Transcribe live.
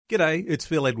G'day, it's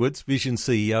Phil Edwards, Vision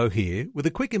CEO here, with a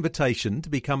quick invitation to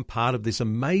become part of this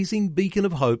amazing beacon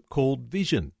of hope called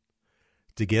Vision.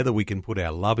 Together we can put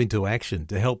our love into action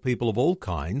to help people of all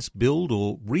kinds build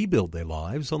or rebuild their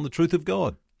lives on the truth of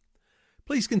God.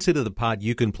 Please consider the part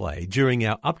you can play during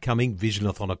our upcoming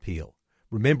Visionathon appeal,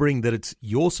 remembering that it's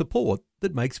your support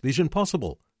that makes Vision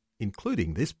possible,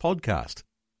 including this podcast.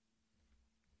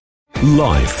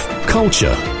 Life,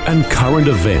 culture and current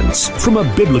events from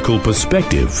a biblical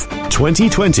perspective.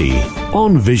 2020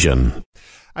 on Vision.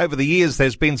 Over the years,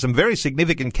 there's been some very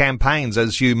significant campaigns,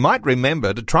 as you might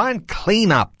remember, to try and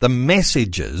clean up the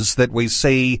messages that we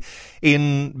see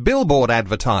in billboard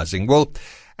advertising. Well,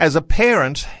 as a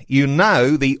parent, you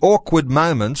know the awkward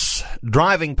moments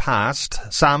driving past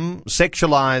some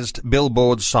sexualized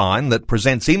billboard sign that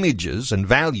presents images and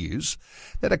values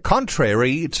that are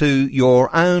contrary to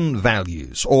your own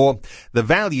values or the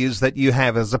values that you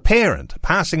have as a parent,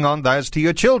 passing on those to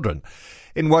your children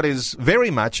in what is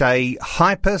very much a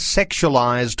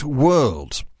hyper-sexualized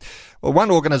world. Well, one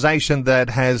organisation that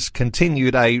has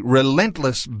continued a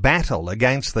relentless battle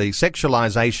against the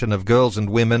sexualisation of girls and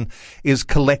women is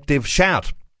Collective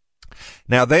Shout.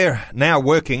 Now, they're now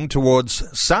working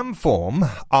towards some form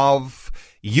of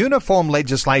uniform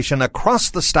legislation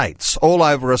across the states all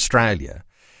over Australia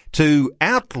to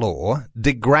outlaw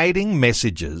degrading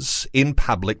messages in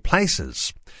public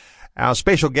places. Our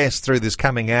special guest through this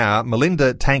coming hour,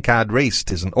 Melinda Tankard-Reist,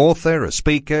 is an author, a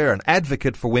speaker, an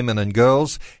advocate for women and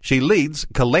girls. She leads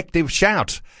Collective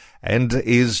Shout and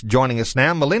is joining us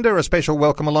now. Melinda, a special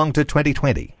welcome along to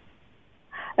 2020.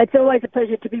 It's always a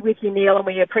pleasure to be with you, Neil, and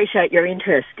we appreciate your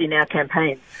interest in our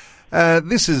campaign.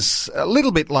 This is a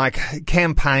little bit like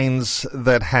campaigns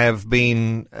that have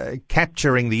been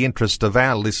capturing the interest of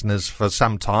our listeners for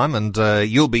some time, and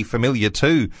you'll be familiar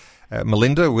too,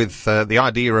 Melinda, with the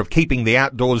idea of keeping the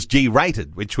outdoors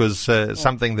G-rated, which was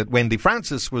something that Wendy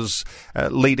Francis was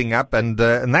leading up, and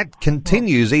that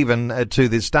continues even to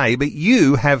this day. But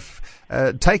you have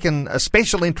taken a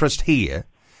special interest here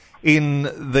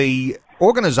in the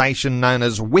organisation known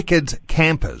as Wicked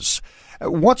Campers.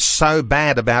 What's so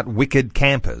bad about Wicked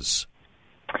Campers?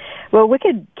 Well,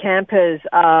 Wicked Campers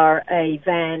are a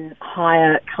van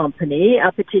hire company,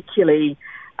 particularly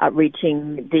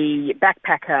reaching the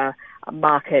backpacker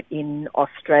market in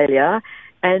Australia.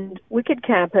 And Wicked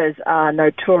Campers are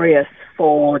notorious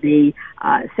for the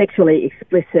sexually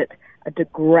explicit,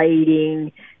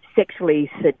 degrading, sexually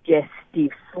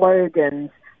suggestive slogans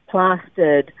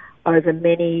plastered over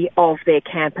many of their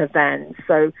camper vans.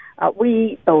 So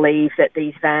we believe that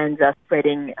these vans are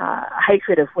spreading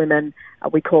hatred of women.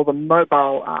 We call them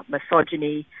mobile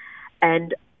misogyny,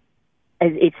 and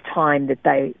it's time that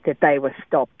they were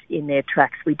stopped in their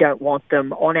tracks. We don't want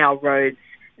them on our roads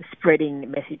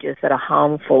spreading messages that are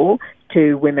harmful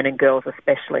to women and girls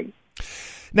especially.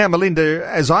 Now, Melinda,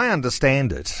 as I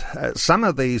understand it, some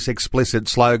of these explicit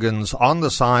slogans on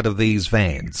the side of these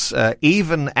vans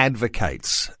even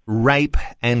advocates rape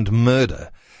and murder.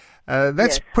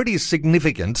 That's pretty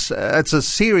significant. It's a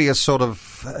serious sort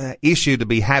of issue to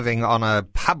be having on a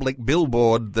public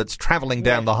billboard that's travelling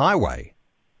down the highway.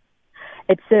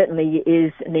 It certainly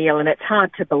is, Neil, and it's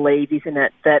hard to believe, isn't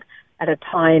it, that at a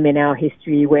time in our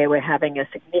history where we're having a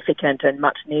significant and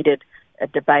much-needed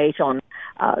debate on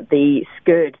the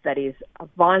scourge that is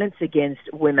violence against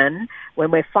women,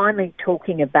 when we're finally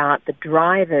talking about the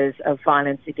drivers of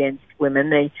violence against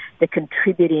women, the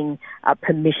contributing,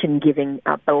 permission-giving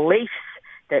beliefs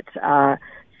that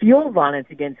fuel violence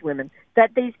against women, that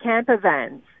these camper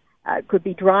vans could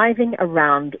be driving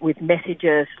around with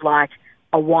messages like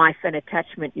a wife and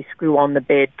attachment you screw on the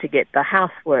bed to get the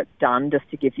housework done, just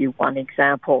to give you one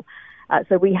example.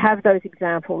 So we have those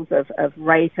examples of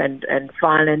rape and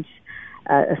violence,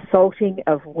 assaulting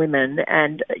of women,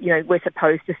 and, you know, we're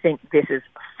supposed to think this is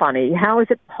funny. How is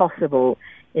it possible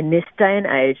in this day and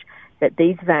age that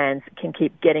these vans can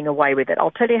keep getting away with it?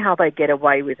 I'll tell you how they get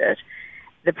away with it.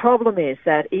 The problem is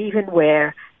that even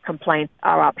where complaints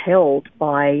are upheld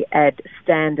by ad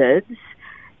standards,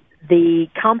 the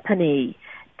company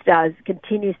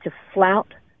continues to flout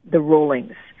the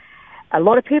rulings. A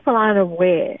lot of people aren't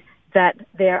aware that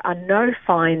there are no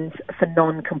fines for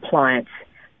non-compliance.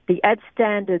 The Ad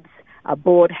Standards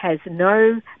Board has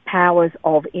no powers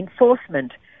of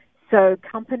enforcement, so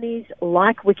companies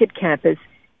like Wicked Campers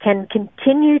can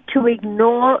continue to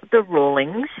ignore the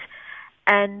rulings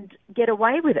and get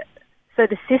away with it. So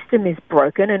the system is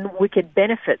broken and Wicked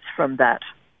benefits from that.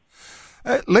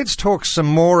 Let's talk some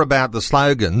more about the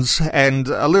slogans and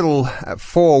a little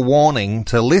forewarning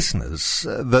to listeners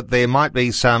that there might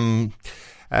be some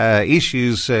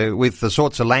issues with the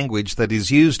sorts of language that is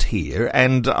used here.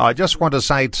 And I just want to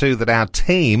say too that our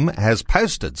team has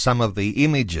posted some of the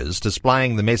images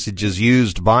displaying the messages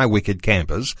used by wicked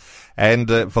campers.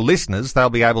 And for listeners, they'll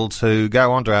be able to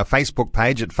go onto our Facebook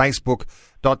page at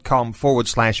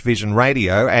facebook.com/Vision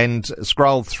Radio and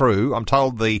scroll through. I'm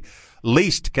told the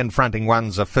least confronting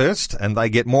ones are first, and they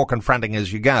get more confronting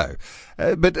as you go.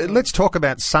 But let's talk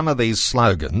about some of these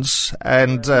slogans,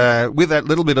 and with that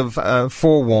little bit of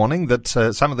forewarning that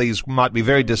some of these might be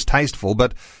very distasteful,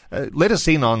 but let us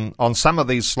in on some of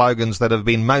these slogans that have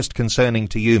been most concerning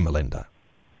to you, Melinda.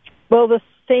 Well, the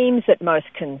themes that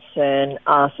most concern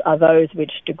us are those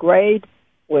which degrade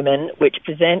women, which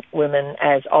present women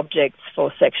as objects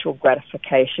for sexual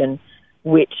gratification,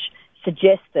 which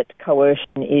suggest that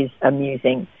coercion is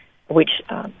amusing, which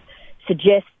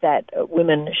suggests that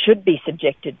women should be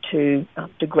subjected to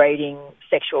degrading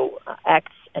sexual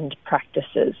acts and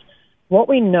practices. What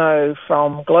we know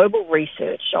from global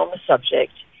research on the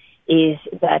subject is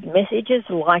that messages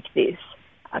like this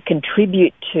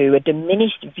contribute to a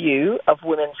diminished view of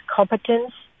women's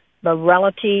competence,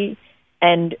 morality,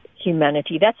 and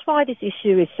humanity. That's why this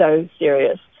issue is so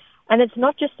serious. And it's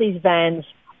not just these vans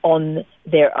on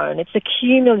their own. It's the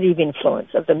cumulative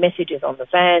influence of the messages on the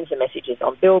vans, the messages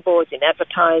on billboards, in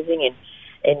advertising,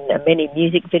 in many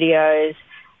music videos,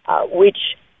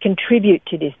 which contribute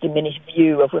to this diminished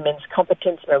view of women's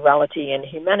competence, morality, and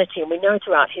humanity. And we know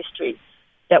throughout history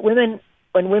that when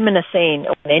women are seen,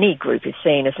 or when any group is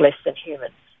seen as less than human,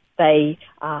 they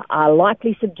are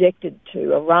likely subjected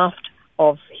to a raft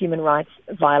of human rights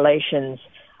violations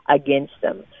against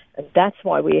them. And that's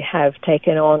why we have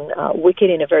taken on Wicked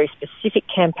in a very specific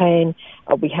campaign.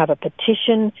 We have a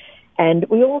petition, and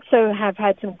we also have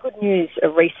had some good news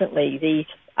recently. The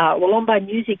Wollomba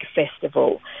Music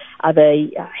Festival,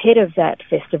 the head of that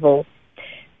festival,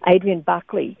 Adrian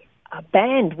Buckley,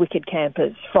 banned wicked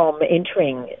campers from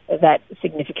entering that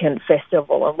significant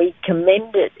festival, and we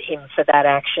commended him for that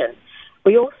action.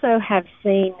 We also have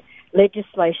seen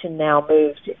legislation now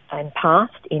moved and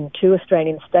passed in 2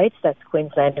 Australian states, that's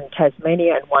Queensland and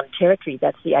Tasmania, and 1 territory,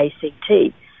 that's the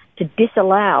ACT, to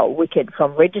disallow wicked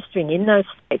from registering in those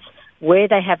states where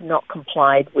they have not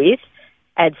complied with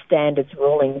ad standards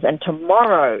rulings. And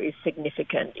tomorrow is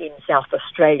significant in South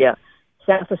Australia.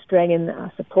 South Australian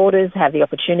supporters have the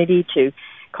opportunity to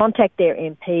contact their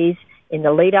MPs in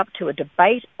the lead up to a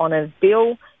debate on a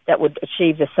bill that would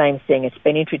achieve the same thing. It's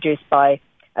been introduced by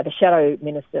the Shadow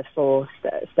Minister for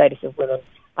Status of Women,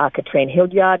 Katrine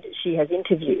Hildyard. She has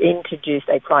introduced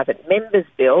a private members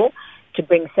bill to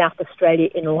bring South Australia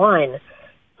in line.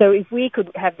 So if we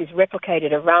could have this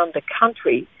replicated around the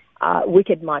country,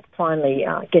 Wicked might finally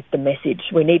get the message.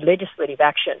 We need legislative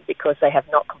action because they have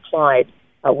not complied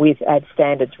with ad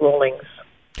standards rulings.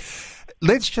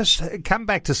 Let's just come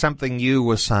back to something you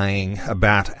were saying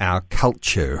about our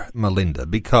culture, Melinda,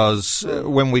 because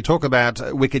when we talk about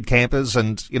wicked campers,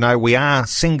 and, you know, we are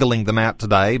singling them out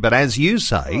today, but as you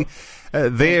say,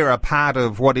 they're a part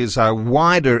of what is a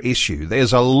wider issue.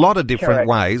 There's a lot of different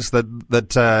ways that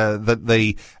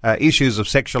the issues of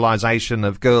sexualisation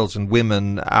of girls and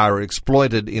women are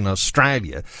exploited in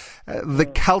Australia. The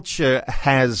culture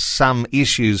has some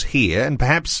issues here, and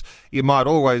perhaps you might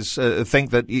always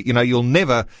think that you'll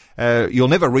never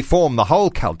reform the whole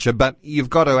culture, but you've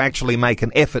got to actually make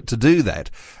an effort to do that.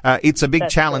 It's a big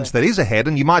challenge that is ahead,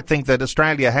 and you might think that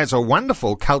Australia has a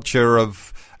wonderful culture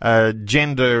of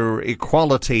gender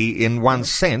equality in one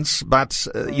sense, but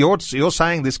you're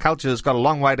saying this culture has got a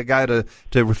long way to go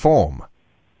to reform.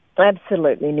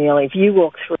 Absolutely, Neil. If you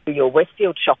walk through your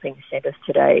Westfield shopping centres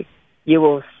today, you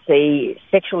will see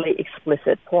sexually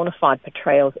explicit, pornified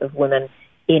portrayals of women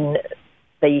in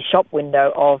the shop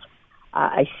window of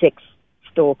a sex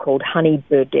store called Honey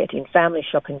Burdette in family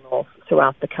shopping malls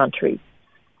throughout the country.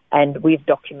 And we've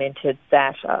documented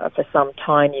that for some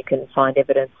time. You can find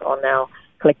evidence on our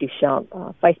Collective Shout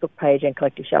Facebook page and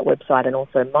Collective Shout website, and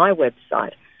also my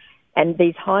website. And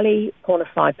these highly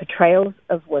pornified portrayals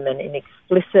of women in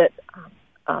explicit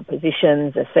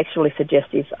positions, sexually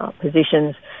suggestive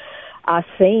positions, are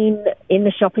seen in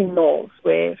the shopping malls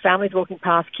where families walking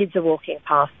past, kids are walking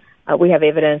past. We have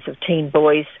evidence of teen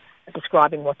boys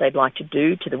describing what they'd like to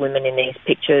do to the women in these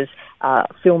pictures,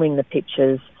 filming the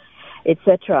pictures,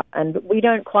 etc. And we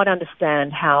don't quite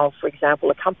understand how, for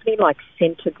example, a company like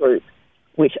Centre Group,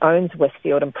 which owns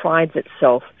Westfield and prides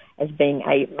itself as being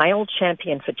a male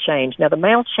champion for change. Now, the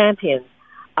male champions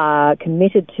are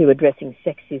committed to addressing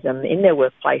sexism in their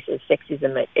workplaces,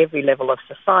 sexism at every level of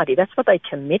society. That's what they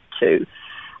commit to.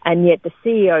 And yet the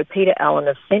CEO, Peter Allen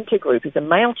of Centre Group, is a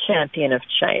male champion of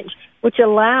change, which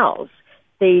allows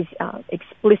these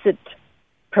explicit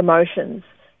promotions,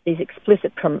 these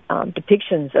explicit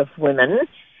depictions of women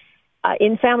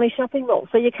in family shopping malls.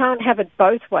 So you can't have it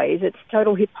both ways. It's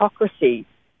total hypocrisy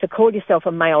to call yourself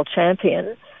a male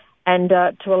champion and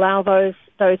to allow those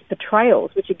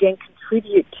portrayals, which again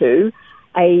contribute to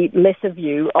a lesser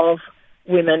view of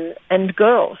women and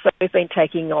girls. So we've been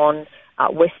taking on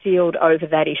Westfield over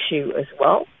that issue as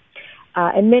well.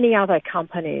 And many other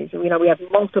companies. We have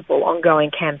multiple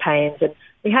ongoing campaigns, and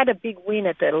we had a big win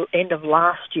at the end of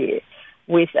last year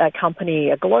with a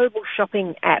global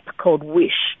shopping app called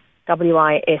Wish,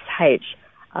 W-I-S-H.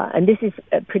 And this is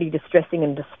pretty distressing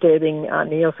and disturbing,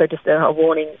 Neil, so just a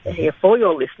warning here for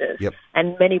your listeners. Yep.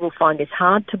 And many will find this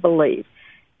hard to believe,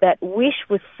 that Wish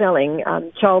was selling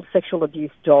child sexual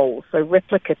abuse dolls, so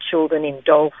replica children in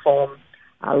doll form,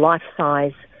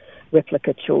 life-size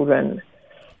replica children,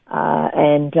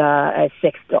 and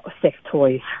sex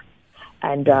toys.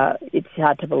 And it's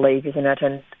hard to believe, isn't it?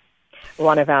 And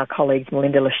one of our colleagues,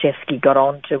 Melinda Lashevsky, got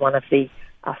on to one of the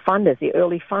funders, the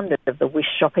early funders of the Wish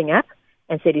shopping app,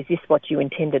 and said, "Is this what you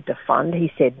intended to fund?"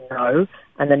 He said no.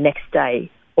 And the next day,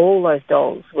 all those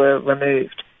dolls were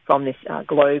removed from this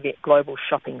global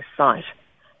shopping site.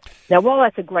 Now, while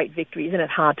that's a great victory, isn't it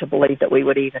hard to believe that we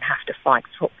would even have to fight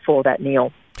for that,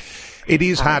 Neil? It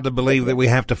is hard to believe that we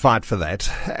have to fight for that.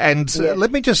 And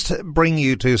let me just bring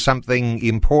you to something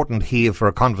important here for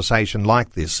a conversation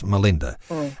like this, Melinda,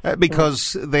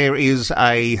 because there is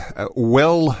a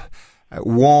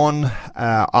well-worn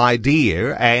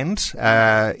idea, and,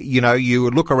 you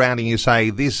look around and you say,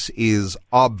 this is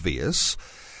obvious,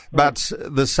 but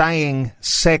the saying,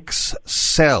 sex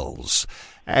sells.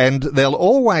 And there'll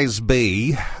always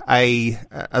be a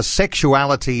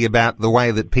sexuality about the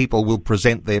way that people will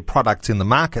present their products in the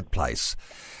marketplace.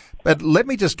 But let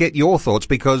me just get your thoughts,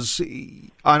 because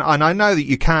I know that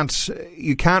you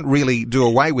can't really do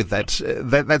away with that.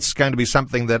 That's going to be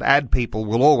something that ad people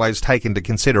will always take into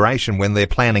consideration when they're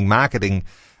planning marketing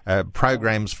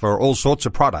programs for all sorts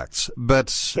of products.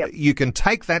 But you can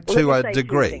take that to a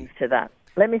degree. Two things to that.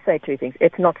 Let me say two things.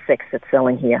 It's not sex that's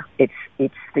selling here. It's the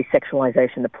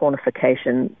sexualization, the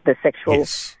pornification, the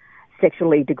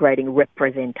sexually degrading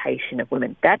representation of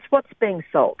women. That's what's being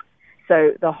sold.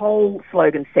 So the whole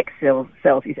slogan, sex sells,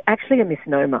 is actually a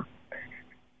misnomer,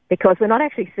 because we're not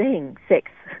actually seeing sex.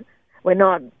 We're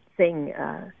not seeing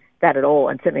that at all,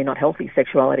 and certainly not healthy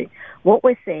sexuality. What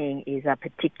we're seeing is a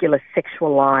particular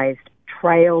sexualized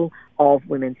trail of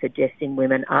women, suggesting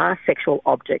women are sexual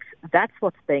objects. That's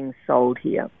what's being sold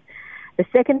here. The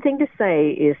second thing to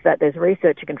say is that there's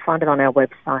research, you can find it on our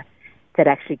website, that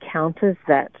actually counters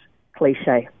that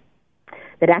cliche,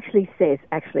 that actually says,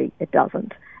 it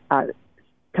doesn't.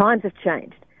 Times have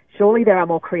changed. Surely there are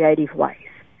more creative ways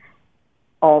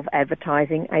of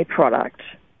advertising a product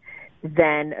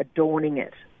than adorning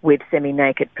it with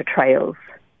semi-naked portrayals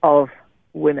of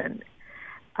women.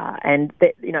 And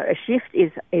a shift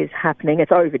is happening.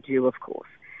 It's overdue, of course,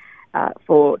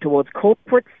 towards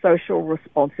corporate social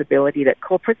responsibility. That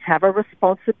corporates have a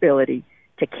responsibility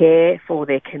to care for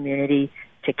their community,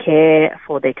 to care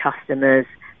for their customers,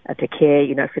 to care,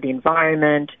 for the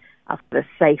environment, for the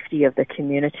safety of the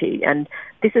community. And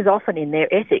this is often in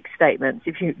their ethics statements.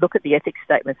 If you look at the ethics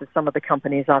statements of some of the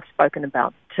companies I've spoken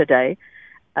about today,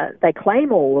 they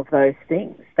claim all of those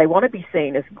things. They want to be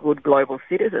seen as good global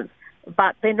citizens,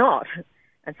 but they're not.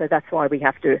 And so that's why we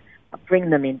have to bring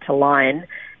them into line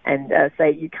and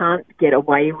say, you can't get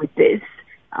away with this.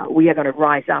 We are going to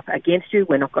rise up against you.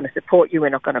 We're not going to support you. We're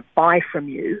not going to buy from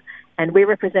you. And we're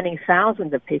representing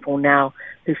thousands of people now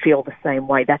who feel the same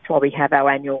way. That's why we have our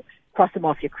annual Cross Them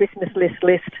Off Your Christmas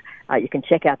list. You can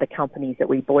check out the companies that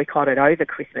we boycotted over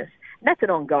Christmas. And that's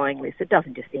an ongoing list. It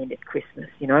doesn't just end at Christmas,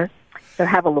 So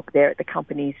have a look there at the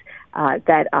companies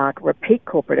that are repeat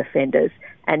corporate offenders.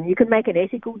 And you can make an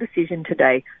ethical decision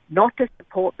today not to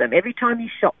support them. Every time you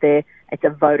shop there, it's a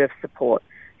vote of support.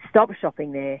 Stop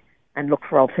shopping there and look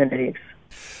for alternatives.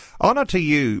 Honour to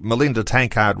you, Melinda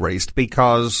Tankard-Reist,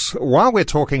 because while we're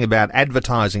talking about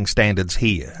advertising standards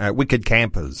here, wicked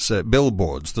campers,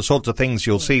 billboards, the sorts of things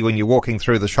you'll see when you're walking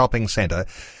through the shopping centre,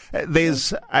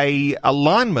 there's a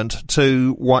alignment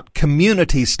to what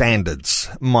community standards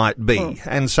might be.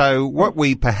 And so what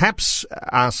we perhaps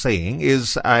are seeing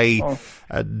is a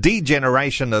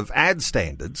degeneration of ad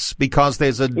standards because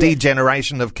there's a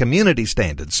degeneration of community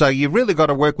standards. So you've really got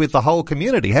to work with the whole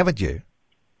community, haven't you?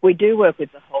 We do work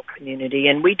with the whole community,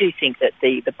 and we do think that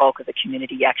the bulk of the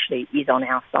community actually is on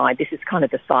our side. This is kind of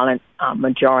the silent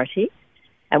majority,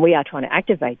 and we are trying to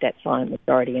activate that silent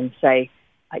majority and say,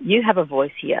 you have a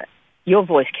voice here. Your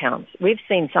voice counts. We've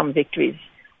seen some victories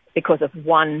because of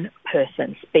one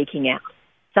person speaking out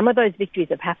Some of those victories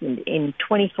have happened in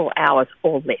 24 hours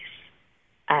or less.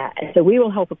 And so we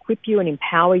will help equip you and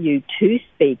empower you to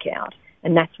speak out.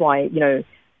 And that's why,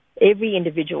 every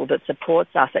individual that supports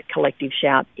us at Collective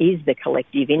Shout is the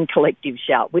collective in Collective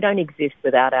Shout. We don't exist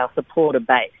without our supporter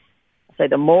base. So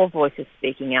the more voices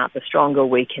speaking out, the stronger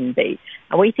we can be.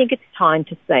 And we think it's time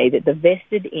to say that the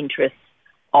vested interests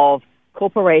of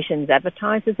corporations,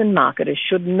 advertisers and marketers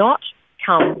should not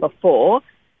come before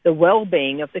the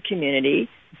well-being of the community,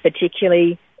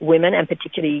 particularly women and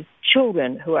particularly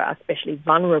children who are especially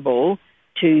vulnerable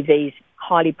to these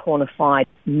highly pornified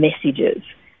messages.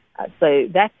 So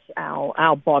that's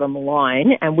our bottom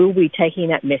line, and we'll be taking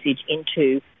that message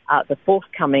into the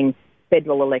forthcoming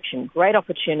federal election. Great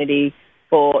opportunity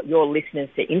for your listeners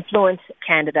to influence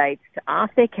candidates, to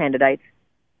ask their candidates,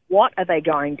 what are they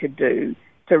going to do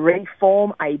to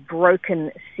reform a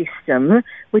broken system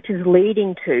which is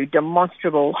leading to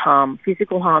demonstrable harm,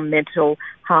 physical harm, mental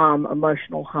harm,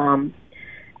 emotional harm.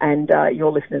 And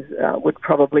your listeners would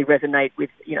probably resonate with,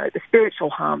 the spiritual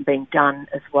harm being done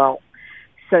as well.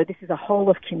 So this is a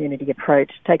whole-of-community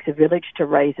approach. It takes a village to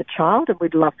raise a child, and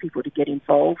we'd love people to get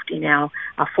involved in our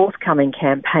forthcoming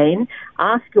campaign.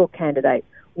 Ask your candidate,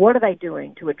 what are they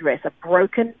doing to address a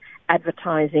broken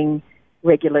advertising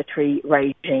regulatory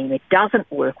regime? It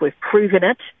doesn't work. We've proven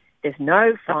it. There's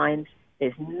no fines.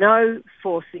 There's no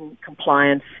forcing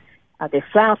compliance. They're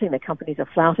flouting, the companies are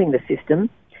flouting the system.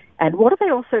 And what are they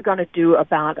also going to do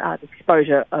about the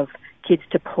exposure of kids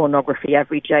to pornography?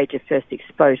 Average age of first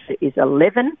exposure is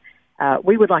 11.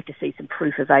 We would like to see some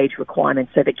proof of age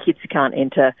requirements so that kids can't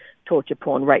enter torture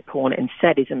porn, rape porn and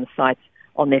sadism sites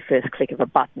on their first click of a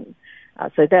button.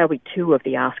 So there'll be two of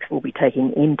the asks we'll be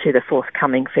taking into the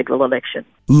forthcoming federal election.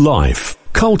 Life,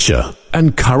 culture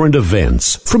and current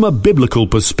events from a biblical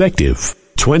perspective.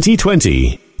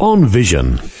 2020 on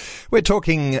Vision. We're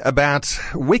talking about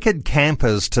wicked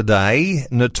campers today,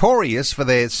 notorious for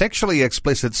their sexually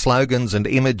explicit slogans and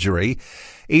imagery,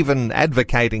 even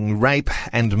advocating rape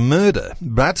and murder,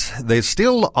 but they're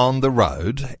still on the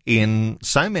road in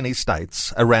so many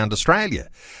states around Australia.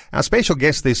 Our special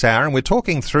guest this hour, and we're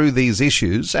talking through these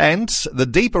issues and the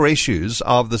deeper issues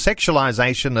of the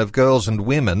sexualisation of girls and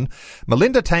women,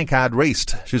 Melinda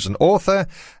Tankard-Reist. She's an author,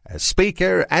 a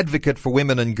speaker, advocate for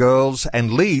women and girls,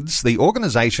 and leads the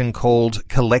organisation called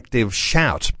Collective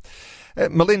Shout.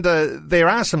 Melinda, there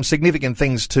are some significant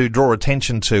things to draw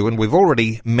attention to, and we've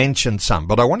already mentioned some,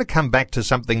 but I want to come back to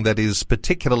something that is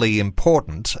particularly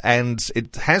important, and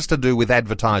it has to do with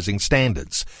advertising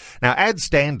standards. Now, Ad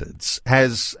Standards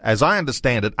has, as I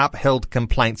understand it, upheld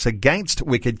complaints against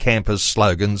Wicked Campers'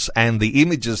 slogans and the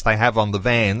images they have on the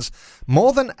vans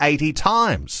more than 80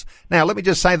 times. Now, let me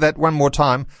just say that one more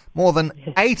time, more than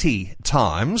 80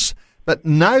 times, but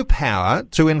no power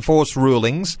to enforce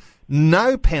rulings,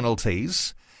 no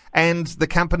penalties, and the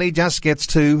company just gets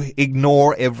to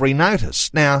ignore every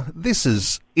notice. Now, this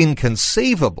is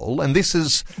inconceivable, and this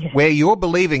is where you're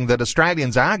believing that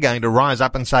Australians are going to rise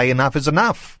up and say enough is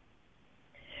enough.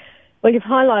 Well, you've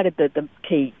highlighted the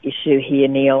key issue here,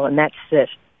 Neil, and that's that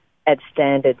Ad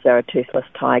Standards are a toothless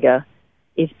tiger.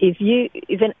 If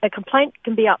a complaint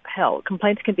can be upheld,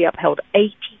 complaints can be upheld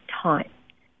 80 times,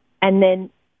 and then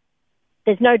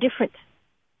there's no difference.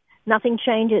 Nothing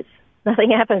changes.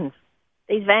 Nothing happens.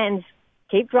 These vans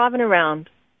keep driving around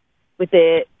with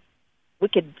their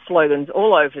wicked slogans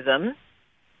all over them,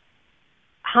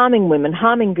 harming women,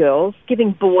 harming girls,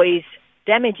 giving boys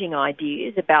damaging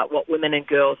ideas about what women and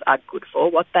girls are good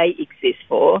for, what they exist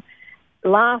for,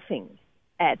 laughing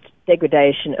at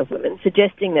degradation of women,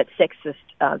 suggesting that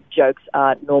sexist jokes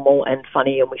are normal and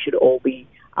funny and we should all be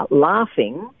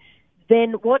laughing.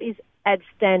 Then what is Ad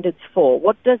Standards for?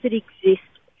 What does it exist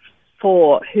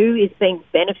for? Who is being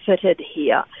benefited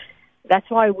here? That's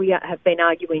why we have been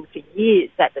arguing for years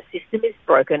that the system is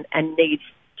broken and needs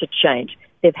to change.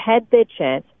 They've had their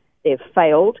chance. They've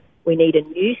failed. We need a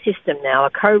new system now,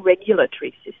 a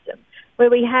co-regulatory system,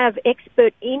 where we have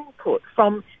expert input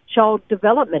from child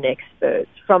development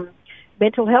experts, from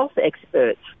mental health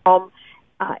experts, from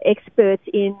experts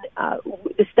in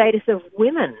the status of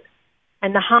women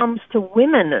and the harms to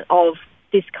women of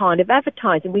this kind of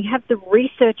advertising. We have the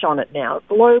research on it now, a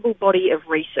global body of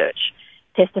research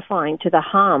testifying to the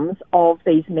harms of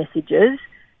these messages,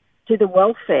 to the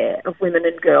welfare of women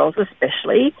and girls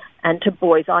especially, and to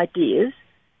boys' ideas.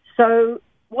 So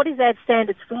what is Ad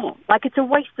Standards for? Like, it's a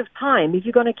waste of time if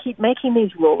you're going to keep making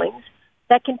these rulings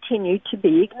that continue to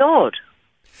be ignored.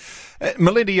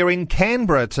 Melinda, you're in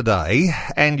Canberra today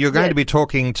and you're going to be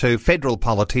talking to federal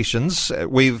politicians.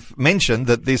 We've mentioned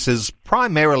that this is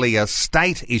primarily a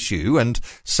state issue and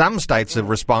some states have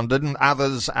responded and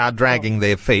others are dragging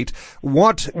their feet.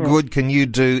 What good can you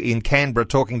do in Canberra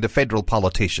talking to federal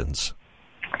politicians?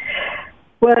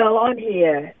 Well, I'm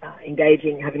here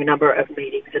having a number of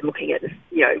meetings and looking at,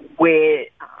 where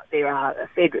there are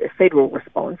a federal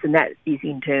response, and that is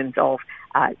in terms of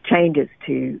changes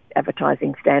to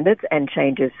advertising standards and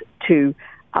changes to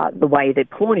the way the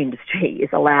porn industry is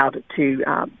allowed to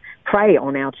prey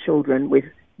on our children with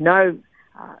no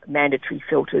mandatory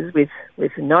filters, with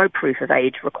no proof of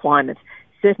age requirements.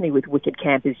 Certainly with Wicked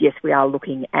Campers, yes, we are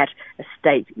looking at a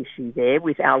state issue there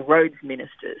with our roads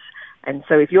ministers. And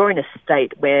so if you're in a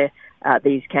state where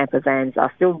these camper vans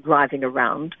are still driving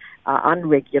around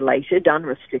unregulated,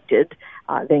 unrestricted,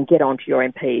 then get on to your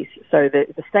MPs. So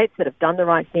the states that have done the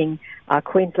right thing are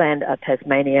Queensland,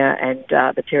 Tasmania and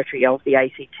the territory of the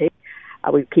ACT.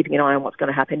 We're keeping an eye on what's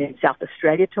going to happen in South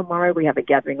Australia tomorrow. We have a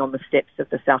gathering on the steps of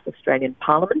the South Australian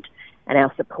Parliament, and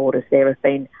our supporters there have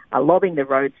been lobbying the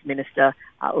roads minister,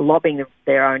 lobbying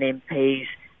their own MPs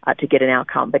to get an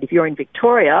outcome. But if you're in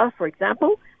Victoria, for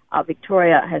example,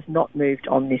 Victoria has not moved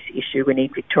on this issue. We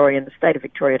need Victoria and the state of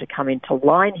Victoria to come into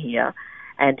line here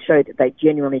and show that they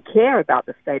genuinely care about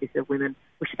the status of women,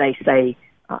 which they say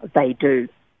they do.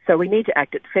 So we need to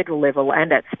act at federal level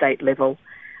and at state level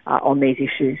on these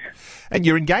issues. And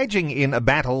you're engaging in a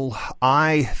battle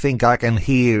I think I can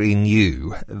hear in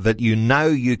you that you know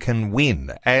you can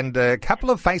win. And a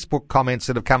couple of Facebook comments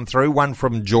that have come through, one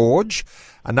from George,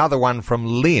 another one from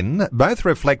Lynn, both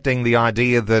reflecting the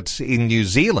idea that in New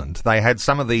Zealand they had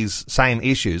some of these same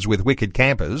issues with Wicked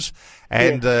Campers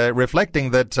and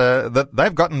reflecting that that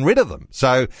they've gotten rid of them.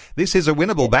 So this is a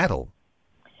winnable battle.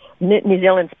 New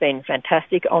Zealand's been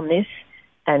fantastic on this.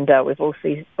 And we've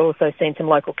also seen some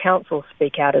local councils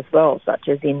speak out as well, such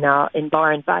as in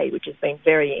Byron Bay, which has been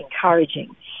very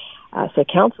encouraging. So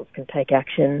councils can take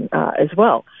action as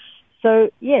well. So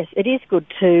yes, it is good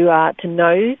to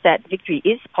know that victory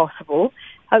is possible.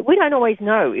 We don't always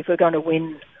know if we're going to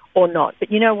win or not,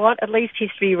 but you know what? At least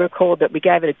history record that we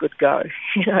gave it a good go.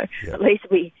 At least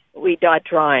we died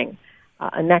trying,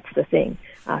 and that's the thing.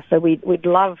 So we'd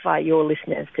love your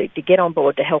listeners to get on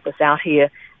board to help us out here.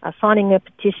 Signing a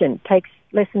petition takes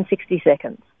less than 60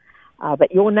 seconds.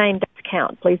 But your name does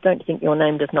count. Please don't think your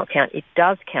name does not count. It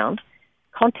does count.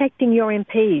 Contacting your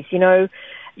MPs.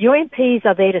 Your MPs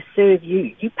are there to serve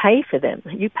you. You pay for them.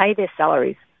 You pay their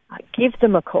salaries. Give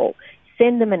them a call.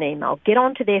 Send them an email. Get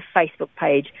onto their Facebook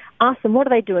page. Ask them what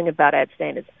are they doing about ad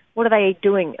standards. What are they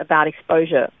doing about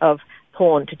exposure of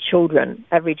porn to children,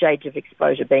 average age of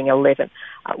exposure being 11.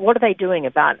 What are they doing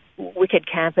about Wicked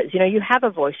Campers? You have a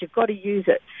voice. You've got to use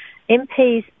it.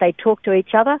 MPs, they talk to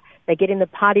each other. They get in the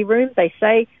party room. They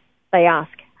ask,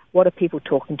 what are people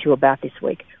talking to you about this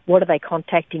week? What are they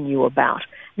contacting you about?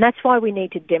 And that's why we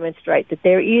need to demonstrate that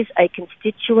there is a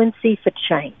constituency for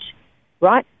change,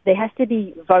 right? There has to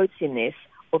be votes in this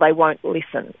or they won't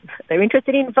listen. They're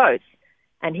interested in votes.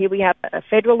 And here we have a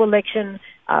federal election.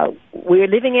 We're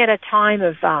living at a time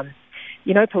of,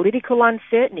 political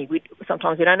uncertainty.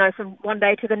 Sometimes we don't know from one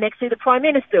day to the next who the Prime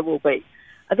Minister will be.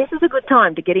 This is a good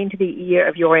time to get into the ear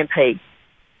of your MP.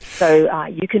 So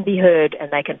you can be heard and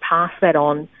they can pass that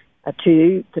on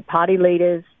to party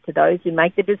leaders, to those who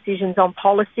make the decisions on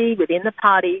policy within the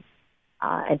party,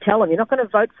 and tell them you're not going to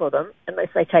vote for them unless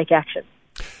they take action.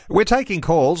 We're taking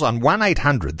calls on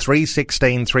 1-800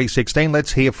 316 316.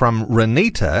 Let's hear from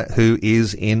Renita, who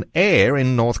is in Ayr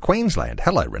in North Queensland.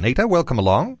 Hello, Renita. Welcome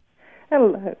along.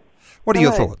 Hello. What are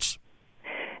your thoughts?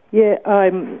 Yeah,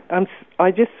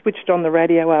 I just switched on the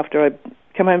radio after I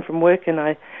come home from work and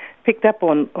I picked up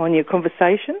on your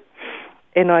conversation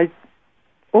and I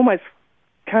almost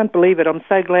can't believe it. I'm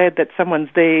so glad that someone's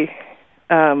there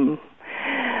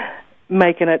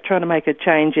trying to make a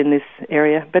change in this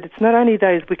area. But it's not only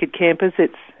those Wicked Campers,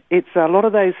 it's a lot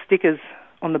of those stickers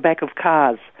on the back of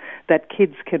cars that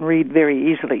kids can read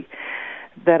very easily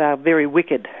that are very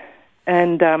wicked.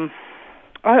 And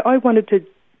I wanted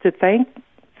to thank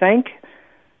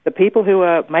the people who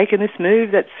are making this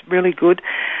move. That's really good.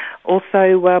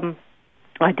 Also,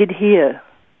 I did hear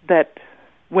that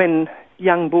when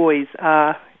young boys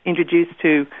are introduced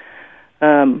to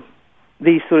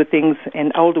these sort of things,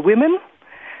 and older women,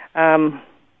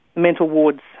 mental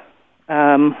wards.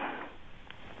 You're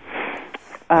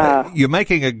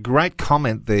making a great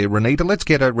comment there, Renita. Let's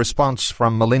get a response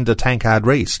from Melinda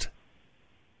Tankard-Reist.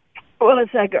 Well,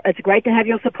 it's great to have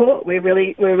your support. We're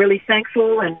really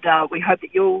thankful, and we hope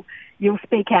that you'll you'll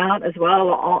speak out as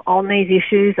well on these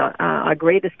issues. I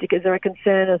agree the stickers are a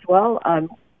concern as well.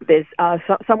 There's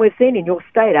some we've seen in your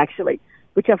state, actually,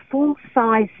 which are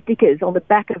full-size stickers on the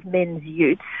back of men's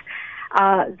utes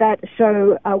that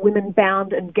show women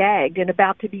bound and gagged and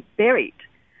about to be buried.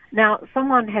 Now,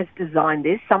 someone has designed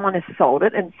this, someone has sold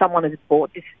it, and someone has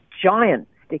bought this giant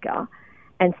sticker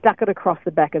and stuck it across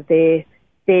the back of their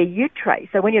ute tray.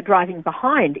 So when you're driving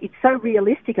behind, it's so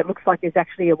realistic, it looks like there's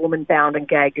actually a woman bound and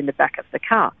gagged in the back of the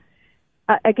car.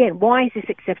 Again, why is this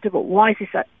acceptable? Why is this?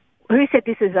 Who said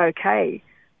this is okay?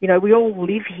 You know, we all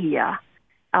live here.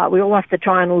 We all have to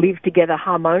try and live together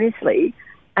harmoniously.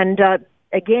 And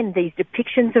again, these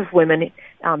depictions of women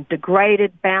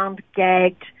degraded, bound,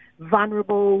 gagged,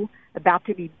 vulnerable, about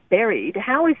to be buried,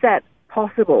 how is that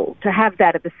possible to have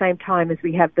that at the same time as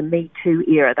we have the Me Too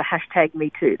era, the hashtag Me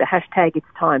Too, the hashtag It's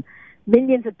Time,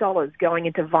 millions of dollars going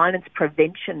into violence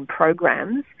prevention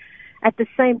programs? At the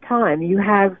same time, you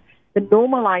have the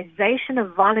normalization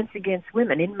of violence against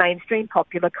women in mainstream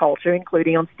popular culture,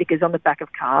 including on stickers on the back of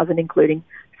cars and including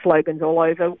slogans all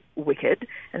over Wicked,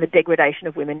 and the degradation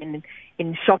of women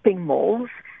in shopping malls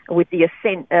with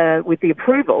the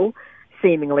approval,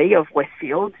 seemingly, of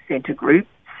Westfield, Scentre Group,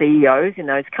 CEOs in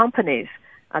those companies.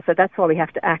 So that's why we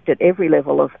have to act at every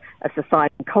level of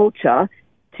society and culture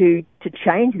to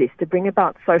change this, to bring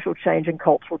about social change and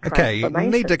cultural transformation. Okay,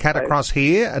 need to cut across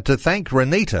here to thank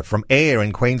Renita from Ayr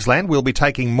in Queensland. We'll be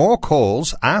taking more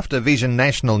calls after Vision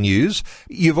National News.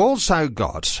 You've also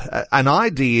got an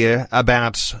idea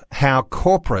about how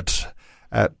corporate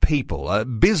people,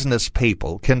 business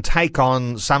people, can take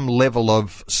on some level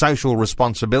of social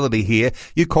responsibility here.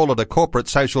 You call it a corporate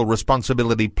social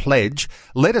responsibility pledge.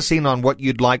 Let us in on what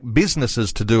you'd like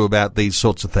businesses to do about these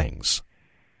sorts of things.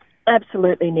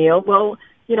 Absolutely, Neil. Well,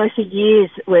 you know, for years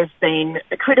we've been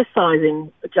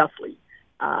criticising justly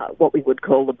what we would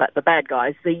call the bad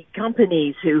guys, the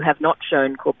companies who have not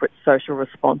shown corporate social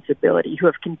responsibility, who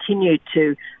have continued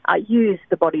to use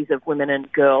the bodies of women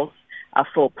and girls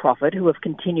for profit, who have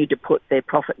continued to put their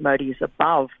profit motives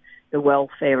above the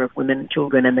welfare of women,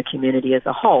 children and the community as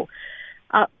a whole.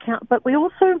 But we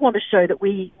also want to show that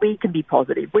we can be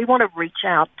positive. We want to reach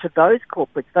out to those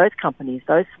corporates, those companies,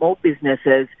 those small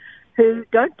businesses who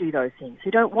don't do those things, who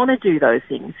don't want to do those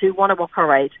things, who want to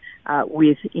operate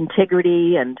with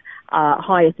integrity and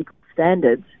high ethical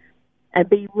standards and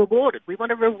be rewarded. We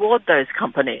want to reward those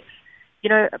companies. You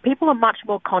know, people are much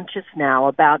more conscious now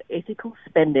about ethical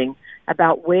spending,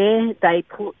 about where they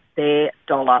put their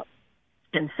dollar.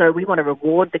 And so we want to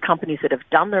reward the companies that have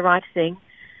done the right thing.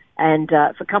 And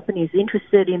for companies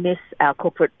interested in this, our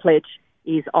corporate pledge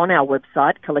is on our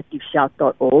website,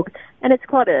 collectiveshout.org. And it's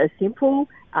quite a simple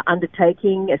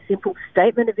undertaking, a simple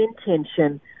statement of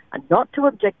intention, not to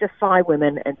objectify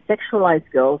women and sexualize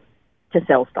girls, to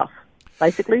sell stuff,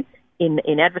 basically,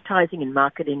 in advertising, in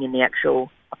marketing, in the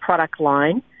actual product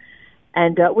line.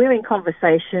 And we're in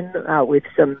conversation with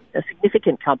some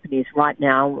significant companies right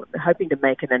now, hoping to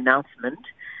make an announcement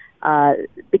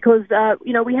because,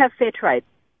 you know, we have fair trade.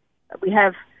 We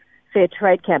have fair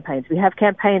trade campaigns. We have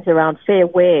campaigns around fair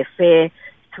wear, fair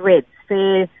threads,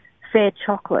 fair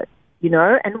chocolate, you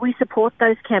know, and we support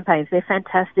those campaigns. They're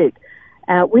fantastic.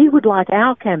 We would like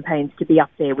our campaigns to be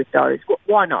up there with those.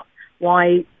 Why not?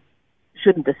 Why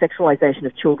shouldn't the sexualization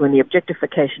of children, the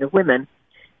objectification of women,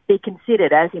 be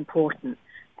considered as important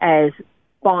as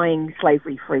buying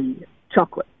slavery-free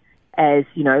chocolate, as,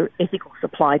 you know, ethical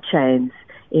supply chains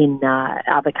in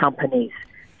other companies?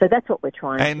 So that's what we're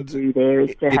trying to do there,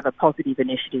 is to have a positive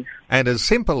initiative. And as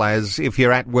simple as, if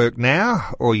you're at work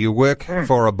now or you work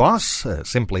for a boss,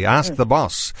 simply ask the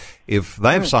boss if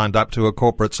they've signed up to a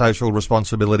corporate social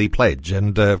responsibility pledge.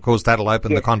 And, of course, that'll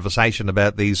open the conversation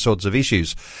about these sorts of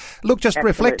issues. Look, just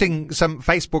reflecting some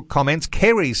Facebook comments,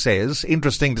 Kerry says,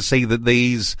 interesting to see that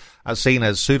these are seen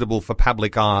as suitable for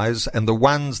public eyes, and the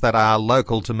ones that are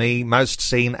local to me most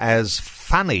seen as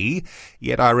funny.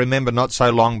 Yet I remember not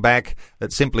so long back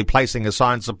that simply placing a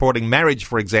sign supporting marriage,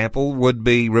 for example, would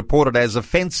be reported as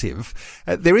offensive.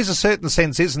 There is a certain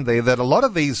sense, isn't there, that a lot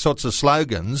of these sorts of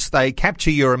slogans, they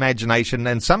capture your imagination,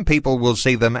 and some people will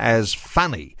see them as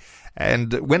funny.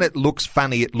 And when it looks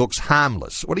funny, it looks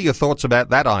harmless. What are your thoughts about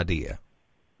that idea?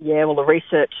 Yeah, well, the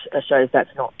research shows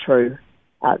that's not true.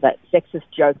 That sexist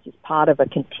jokes is part of a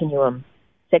continuum.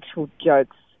 Sexual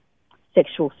jokes,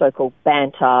 sexual so-called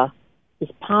banter, is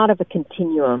part of a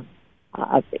continuum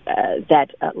that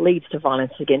leads to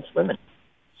violence against women.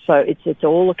 So it's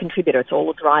all a contributor. It's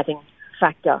all a driving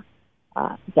factor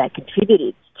that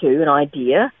contributed to an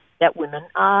idea that women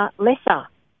are lesser,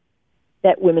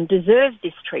 that women deserve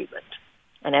this treatment.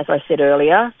 And as I said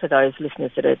earlier, for those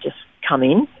listeners that have just come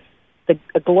in,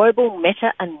 a global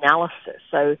meta-analysis,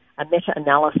 so a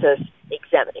meta-analysis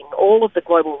examining all of the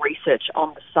global research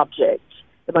on the subject,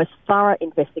 the most thorough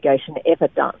investigation ever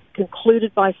done,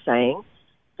 concluded by saying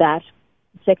that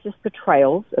sexist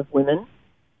portrayals of women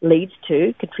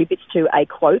contributes to a,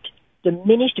 quote,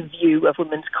 diminished view of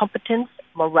women's competence,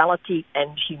 morality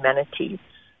and humanity.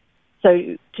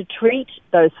 So to treat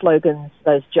those slogans,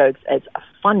 those jokes as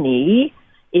funny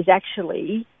is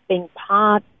actually being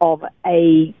part of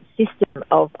a system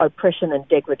of oppression and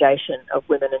degradation of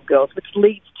women and girls, which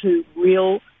leads to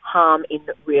real harm in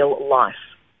real life.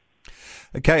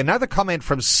 Okay, another comment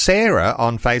from Sarah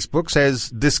on Facebook says,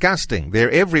 disgusting.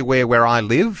 They're everywhere where I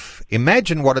live.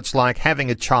 Imagine what it's like having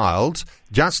a child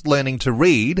just learning to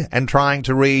read and trying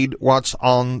to read what's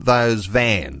on those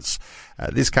vans.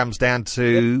 This comes down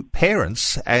to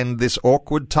parents and this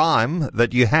awkward time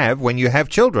that you have when you have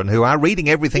children who are reading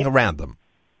everything around them.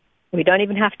 We don't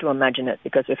even have to imagine it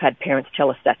because we've had parents tell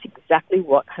us that's exactly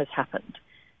what has happened.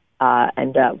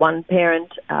 And one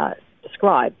parent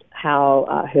described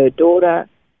how her daughter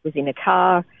was in a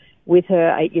car with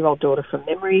her 8-year-old daughter from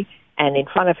memory, and in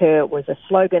front of her was a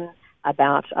slogan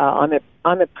about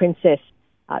I'm a princess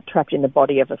trapped in the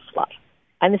body of a slut.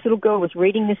 And this little girl was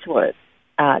reading this wording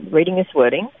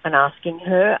and asking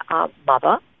her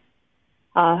mother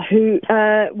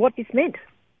what this meant.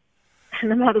 And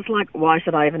the mother's like, why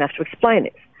should I even have to explain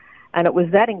this? And it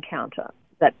was that encounter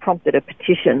that prompted a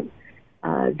petition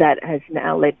that has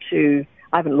now led to,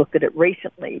 I haven't looked at it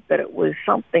recently, but it was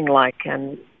something like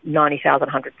 90,000,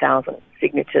 100,000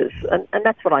 signatures. And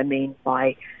that's what I mean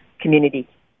by community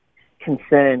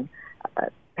concern.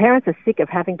 Parents are sick of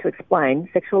having to explain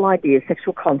sexual ideas,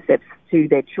 sexual concepts to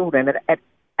their children at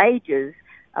ages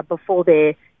before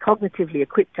they're cognitively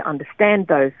equipped to understand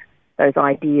those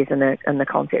ideas and the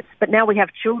concepts. But now we have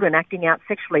children acting out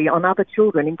sexually on other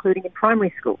children, including in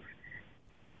primary schools.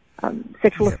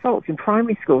 Sexual assaults in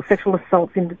primary schools, sexual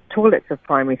assaults in the toilets of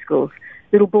primary schools,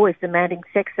 little boys demanding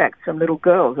sex acts from little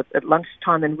girls at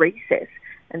lunchtime and recess.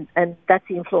 And that's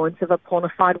the influence of a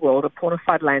pornified world, a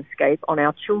pornified landscape on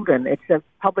our children. It's a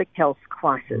public health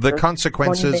crisis. The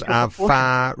consequences are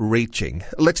far-reaching.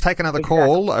 Let's take another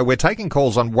call. We're taking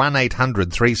calls on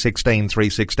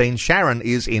 1-800-316-316. Sharon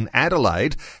is in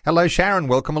Adelaide. Hello, Sharon.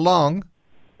 Welcome along.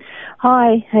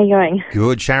 Hi. How are you going?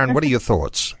 Good. Sharon, what are your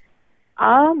thoughts?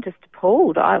 I'm just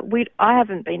appalled. I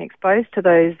haven't been exposed to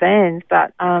those vans,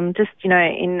 but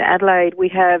in Adelaide we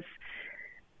have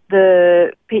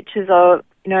the pictures of,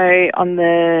 on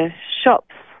the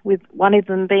shops, with one of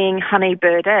them being Honey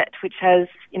Birdette, which has,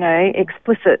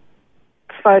 explicit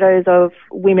photos of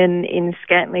women in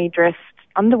scantily dressed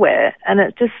underwear, and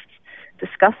it's just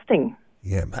disgusting.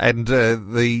 Yeah, and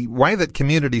the way that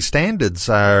community standards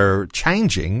are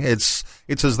changing, it's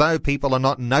as though people are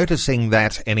not noticing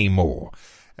that anymore.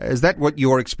 Is that what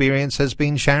your experience has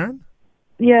been, Sharon?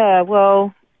 Yeah,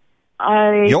 well,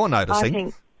 You're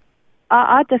noticing.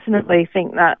 I definitely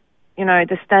think that,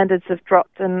 the standards have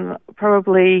dropped and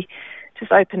probably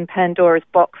just opened Pandora's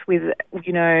box with,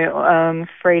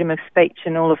 freedom of speech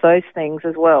and all of those things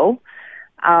as well.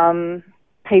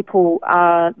 People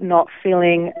are not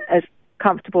feeling as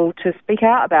comfortable to speak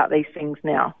out about these things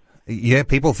now. Yeah,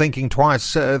 people thinking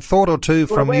twice. Thought or two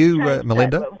from you,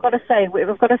 Melinda? We've got to say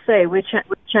we've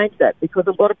changed that, because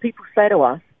a lot of people say to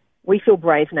us, we feel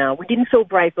brave now. We didn't feel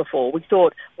brave before. We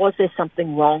thought, was there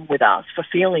something wrong with us for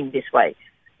feeling this way?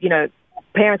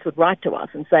 Parents would write to us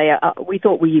and say, we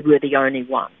thought we were the only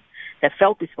one that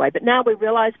felt this way, but now we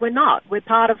realise we're not. We're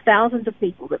part of thousands of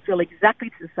people that feel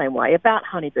exactly the same way about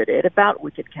Honey Birdette, about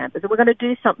Wicked Campers, and we're going to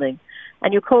do something.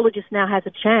 And your caller just now has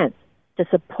a chance to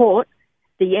support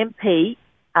the MP,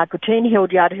 Katrina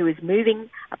Hildyard, who is moving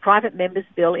a private member's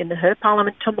bill in her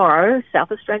parliament tomorrow,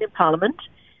 South Australian Parliament.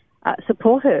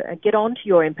 Support her and get on to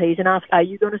your MPs and ask, are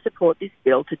you going to support this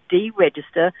bill to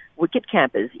deregister Wicked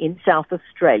Campers in South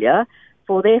Australia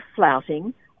for their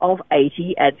flouting of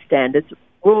 80 ad standards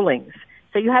rulings?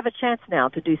 So you have a chance now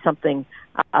to do something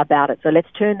about it. So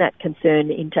let's turn that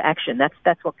concern into action.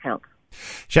 That's what counts.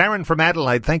 Sharon from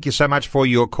Adelaide, thank you so much for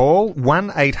your call.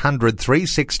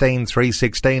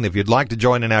 1-800-316-316. If you'd like to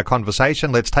join in our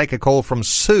conversation, let's take a call from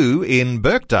Sue in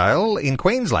Birkdale in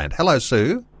Queensland. Hello,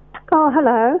 Sue. Oh,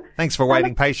 hello. Thanks for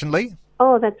waiting patiently.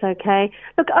 Oh, that's okay.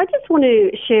 Look, I just want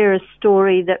to share a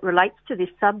story that relates to this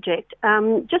subject.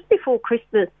 Just before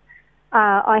Christmas,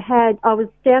 I was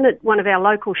down at one of our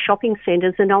local shopping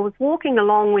centres, and I was walking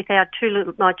along with my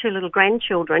two little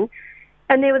grandchildren,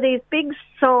 and there were these big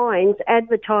signs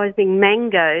advertising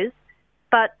mangoes,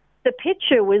 but the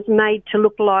picture was made to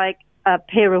look like a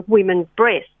pair of women's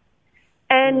breasts.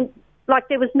 And like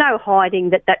there was no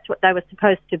hiding that that's what they were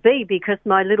supposed to be, because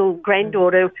my little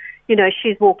granddaughter, you know,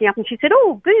 she's walking up and she said,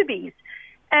 "Oh, boobies."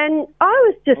 And I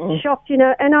was just shocked, you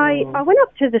know, and I went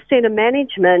up to the centre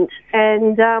management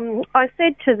and I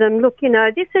said to them, "Look, you know,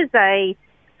 this is a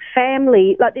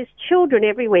family, like there's children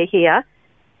everywhere here,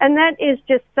 and that is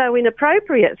just so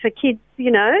inappropriate for kids,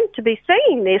 you know, to be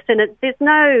seeing this, and there's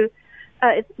no,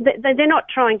 they're not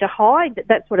trying to hide that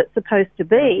that's what it's supposed to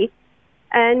be."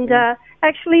 And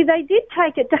actually they did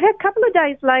take it a couple of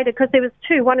days later, because there was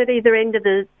two, one at either end of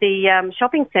the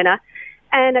shopping centre,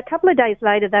 and a couple of days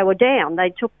later they were down. They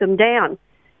took them down.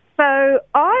 So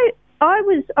I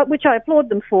was, which I applaud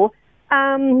them for,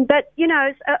 but, you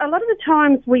know, a lot of the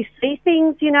times we see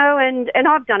things, you know, and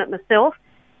I've done it myself,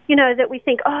 you know, that we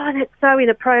think, "Oh, that's so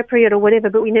inappropriate," or whatever,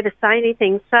 but we never say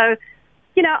anything. So,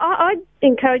 you know, I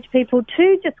encourage people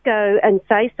to just go and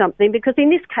say something, because in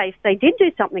this case they did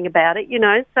do something about it, you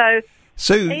know. So,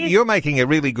 Sue, you're making a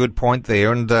really good point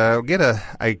there, and I'll get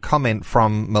a comment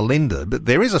from Melinda, but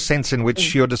there is a sense in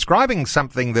which you're describing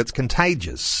something that's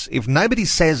contagious. If nobody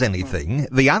says anything,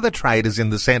 the other traders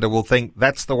in the centre will think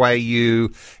that's the way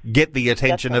you get the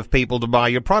attention of people to buy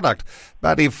your product.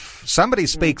 But if somebody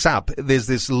speaks up, there's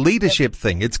this leadership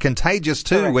thing. It's contagious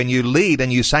too when you lead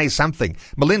and you say something.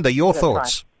 Melinda, your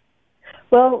thoughts? Right.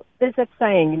 Well, there's that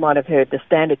saying you might have heard, the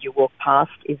standard you walk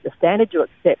past is the standard you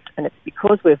accept, and it's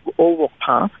because we've all walked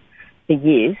past for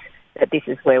years that this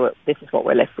is what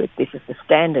we're left with. This is the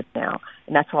standard now,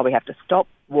 and that's why we have to stop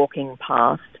walking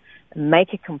past,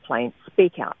 make a complaint,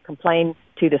 speak out, complain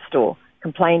to the store,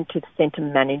 complain to the centre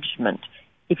management.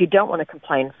 If you don't want to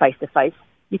complain face-to-face,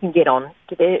 you can get on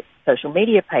to their social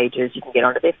media pages, you can get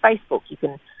onto their Facebook, you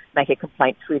can make a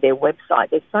complaint through their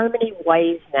website. There's so many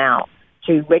ways now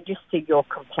to register your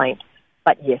complaint.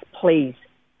 But yes, please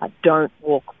don't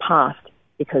walk past,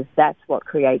 because that's what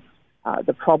creates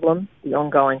the problem, the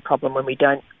ongoing problem when we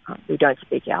don't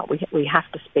speak out. We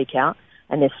have to speak out,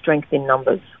 and there's strength in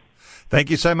numbers. Thank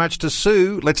you so much to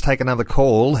Sue. Let's take another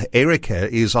call. Erica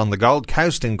is on the Gold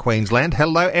Coast in Queensland.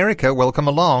 Hello, Erica. Welcome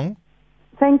along.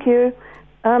 Thank you.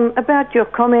 About your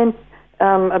comment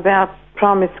about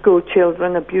primary school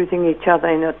children abusing each other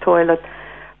in a toilet.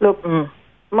 Look,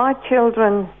 my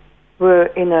children were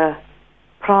in a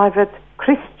private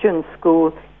Christian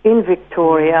school in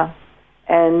Victoria,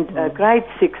 and a grade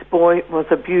 6 boy was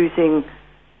abusing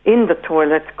in the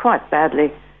toilet quite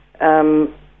badly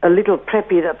a little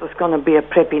preppy that was going to be a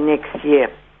preppy next year.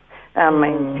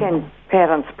 And 10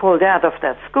 parents pulled out of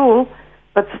that school,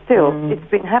 but still, it's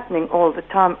been happening all the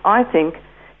time. I think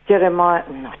 2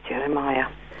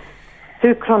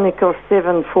 Chronicles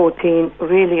 7:14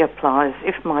 really applies.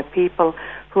 If my people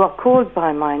who are called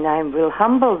by my name will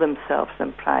humble themselves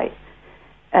and pray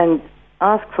and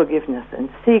ask forgiveness and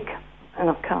seek, and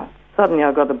I can't. Suddenly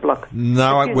I got a block.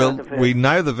 No, well, we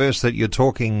know the verse that you're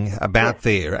talking about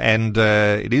there, and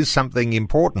it is something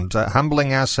important.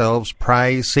 Humbling ourselves,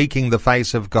 pray, seeking the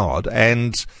face of God,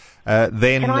 and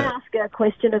then... Can I ask a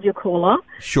question of your caller?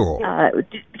 Sure.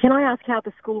 Can I ask how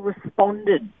the school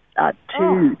responded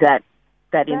to that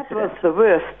incident? That was the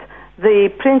worst. The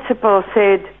principal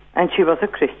said, and she was a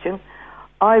Christian,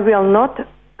 "I will not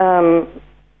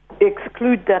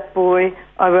exclude that boy.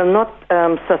 I will not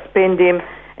suspend him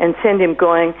and send him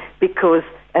going, because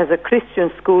as a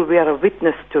Christian school we are a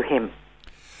witness to him."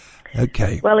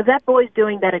 Okay. Well, if that boy's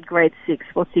doing that at grade 6,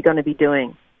 what's he going to be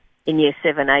doing in year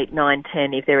 7, 8, 9,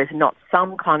 10 if there is not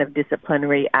some kind of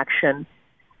disciplinary action?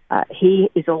 He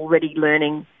is already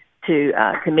learning to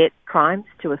commit crimes,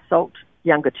 to assault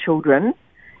younger children.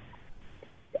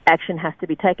 Action has to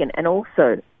be taken. And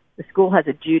also, the school has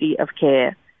a duty of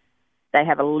care. They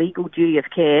have a legal duty of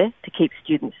care to keep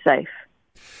students safe.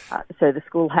 So the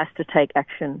school has to take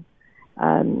action.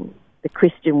 The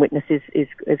Christian witness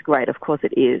is great, of course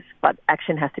it is, but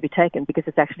action has to be taken, because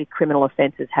it's actually criminal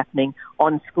offences happening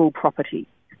on school property.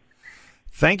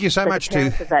 Thank you so much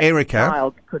to Erica.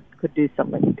 Child could do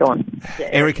something. Go on. Yeah,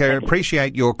 Erica,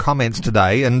 appreciate your comments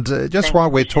today. And just while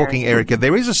we're talking, Erica,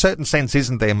 there is a certain sense,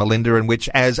 isn't there, Melinda, in which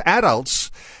as adults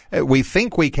we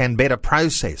think we can better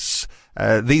process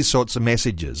these sorts of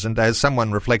messages. And as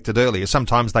someone reflected earlier,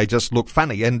 sometimes they just look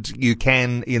funny. And you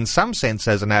can, in some sense,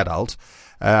 as an adult,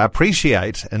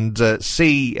 appreciate and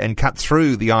see and cut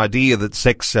through the idea that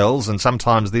sex sells, and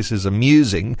sometimes this is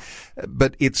amusing,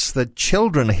 but it's the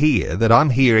children here that I'm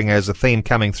hearing as a theme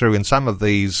coming through in some of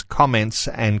these comments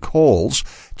and calls.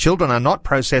 Children are not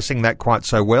processing that quite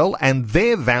so well, and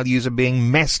their values are being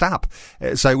messed up.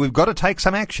 So we've got to take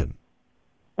some action.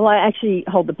 Well, I actually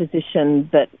hold the position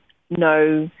that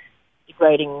no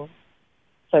degrading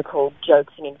so-called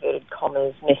jokes in inverted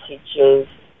commas, messages,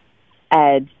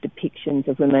 ads, depictions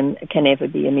of women can ever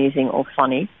be amusing or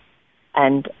funny.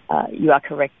 And you are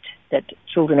correct that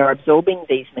children are absorbing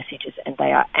these messages and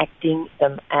they are acting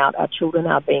them out. Our children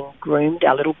are being groomed,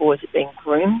 our little boys are being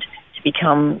groomed to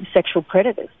become sexual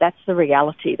predators. That's the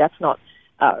reality. That's not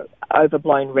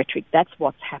overblown rhetoric. That's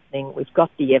what's happening. We've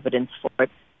got the evidence for it.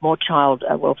 More child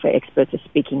welfare experts are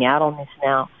speaking out on this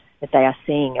now, that they are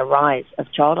seeing a rise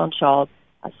of child-on-child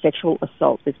sexual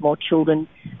assault. There's more children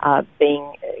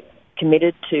being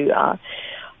committed to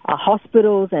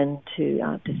hospitals and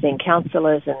to seeing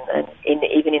counsellors and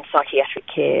even in psychiatric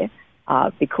care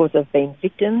because they've been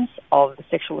victims of the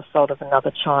sexual assault of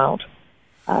another child.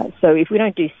 So if we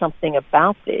don't do something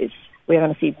about this, we're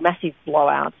going to see massive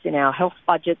blowouts in our health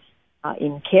budgets,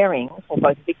 in caring for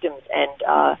both victims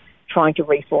and trying to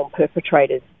reform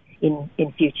perpetrators in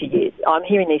future years. I'm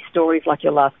hearing these stories like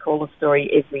your last caller story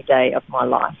every day of my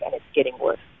life, and it's getting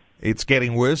worse. It's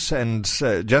getting worse, and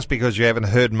just because you haven't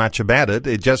heard much about it,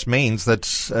 it just means that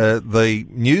the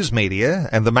news media,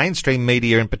 and the mainstream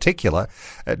media in particular,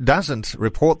 doesn't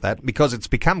report that because it's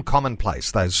become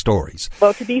commonplace, those stories.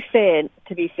 Well, to be fair,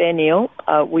 Neil,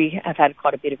 we have had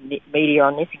quite a bit of media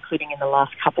on this, including in the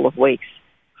last couple of weeks.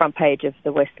 Front page of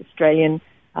the West Australian,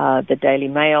 the Daily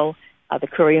Mail, the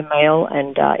Courier Mail,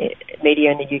 and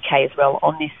media in the UK as well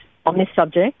on this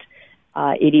subject.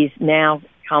 It is now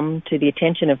come to the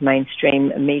attention of mainstream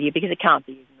media because it can't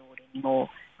be ignored anymore.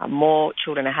 More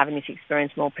children are having this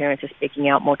experience, more parents are speaking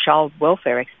out, more child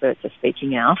welfare experts are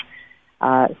speaking out.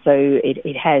 So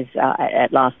it has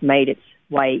at last made its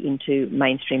way into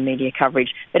mainstream media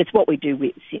coverage. But it's what we do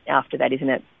after that, isn't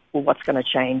it? Well, what's going to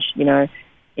change,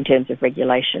 in terms of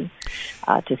regulation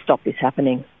to stop this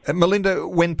happening. Melinda,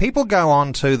 when people go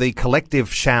on to the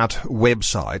Collective Shout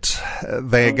website,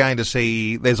 they're going to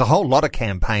see there's a whole lot of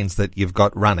campaigns that you've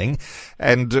got running.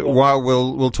 And while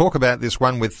we'll talk about this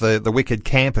one with the Wicked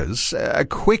Campers, a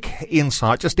quick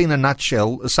insight, just in a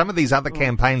nutshell, some of these other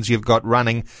campaigns you've got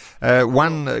running,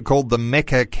 one called the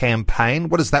Mecca campaign.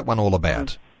 What is that one all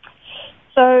about?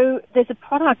 So there's a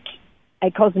product,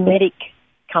 a cosmetic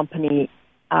company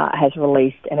has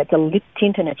released, and it's a lip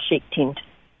tint and a cheek tint,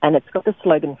 and it's got the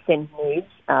slogan "Send Nudes"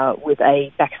 with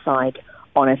a backside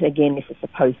on it. Again, this is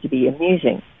supposed to be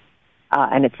amusing,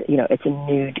 and it's it's a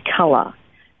nude colour.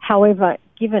 However,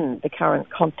 given the current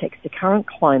context, the current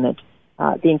climate,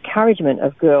 the encouragement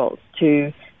of girls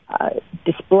to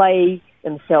display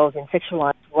themselves in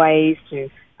sexualised ways,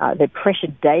 they're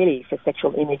pressured daily for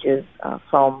sexual images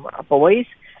from boys,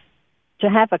 to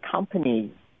have a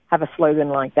company have a slogan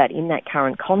like that in that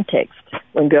current context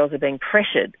when girls are being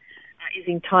pressured is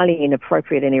entirely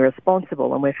inappropriate and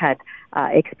irresponsible. And we've had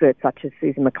experts such as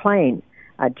Susan McLean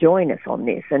join us on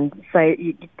this and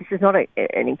say this is not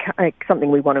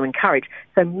something we want to encourage.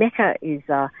 So Mecca is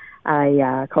a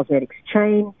cosmetics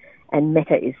chain, and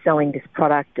Mecca is selling this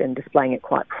product and displaying it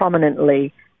quite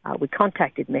prominently. We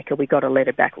contacted Mecca. We got a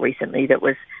letter back recently that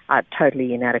was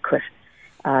totally inadequate.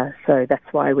 So that's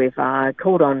why we've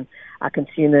called on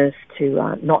consumers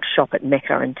to not shop at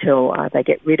Mecca until they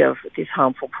get rid of this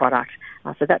harmful product.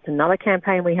 So that's another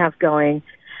campaign we have going.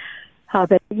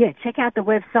 But check out the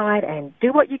website and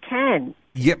do what you can.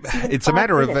 Yep, it's a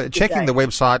matter of checking the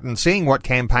website and seeing what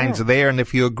campaigns are there, and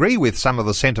if you agree with some of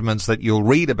the sentiments that you'll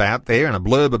read about there and a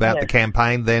blurb about the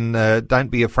campaign, then don't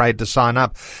be afraid to sign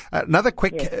up. Another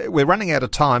quick, we're running out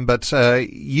of time, but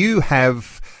you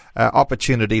have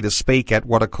opportunity to speak at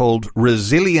what are called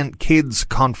Resilient Kids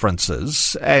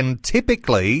conferences, and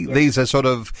typically these are sort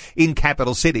of in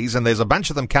capital cities, and there's a bunch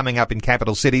of them coming up in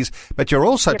capital cities, but you're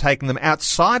also taking them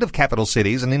outside of capital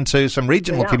cities and into some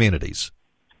regional communities.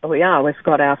 We are. We've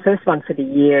got our first one for the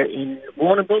year in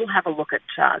Warrnambool. Have a look at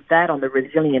that on the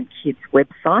Resilient Kids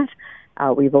website.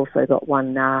 We've also got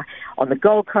one on the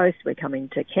Gold Coast. We're coming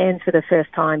to Cairns for the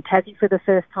first time, Tassie for the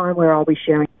first time, where I'll be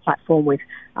sharing a platform with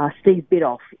Steve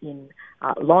Bidoff in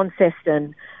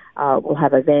Launceston. We'll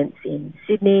have events in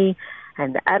Sydney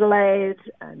and Adelaide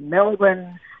and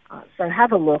Melbourne. So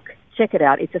have a look, check it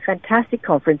out. It's a fantastic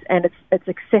conference, and it's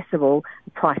accessible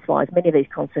price-wise. Many of these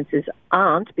conferences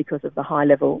aren't because of the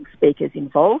high-level speakers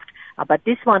involved, but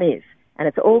this one is, and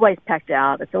it's always packed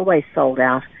out. It's always sold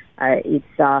out.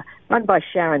 It's run by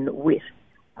Sharon Witt,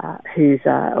 who's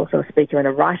also a speaker and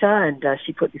a writer, and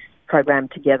she put this program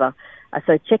together.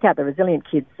 So check out the Resilient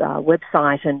Kids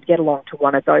website and get along to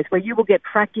one of those where you will get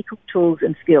practical tools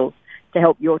and skills to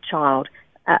help your child,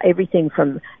 everything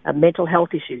from mental health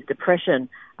issues, depression,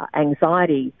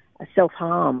 anxiety,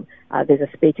 self-harm. There's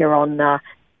a speaker on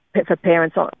for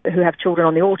parents who have children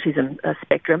on the autism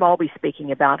spectrum. I'll be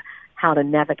speaking about how to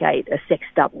navigate a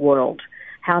sexed-up world,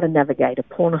 how to navigate a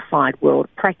pornified world,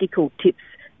 practical tips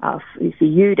for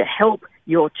you to help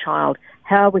your child,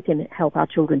 how we can help our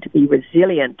children to be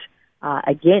resilient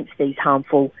against these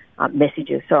harmful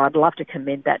messages. So I'd love to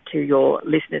commend that to your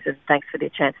listeners, and thanks for the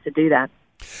chance to do that.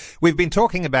 We've been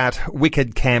talking about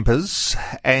wicked campers,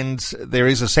 and there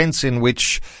is a sense in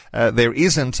which there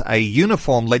isn't a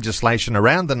uniform legislation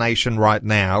around the nation right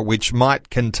now which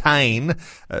might contain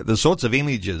the sorts of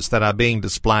images that are being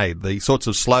displayed, the sorts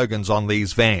of slogans on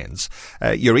these vans.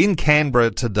 You're in Canberra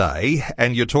today,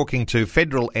 and you're talking to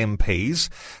federal MPs.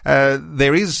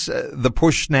 There is the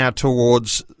push now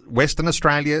towards Western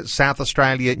Australia, South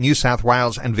Australia, New South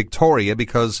Wales and Victoria,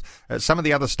 because some of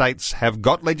the other states have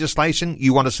got legislation.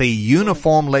 You want to see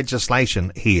uniform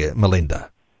legislation here,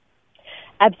 Melinda?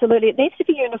 Absolutely. It needs to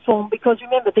be uniform because,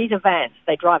 remember, these are vans.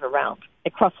 They drive around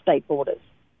across state borders.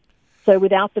 So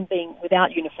without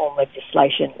uniform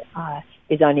legislation,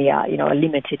 is only a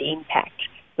limited impact.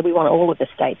 So we want all of the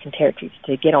states and territories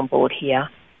to get on board here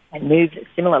and move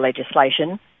similar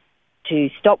legislation to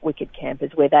stop wicked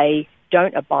campers where they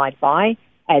don't abide by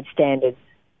ad standards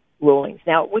rulings.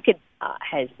 Now, Wicked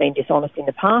has been dishonest in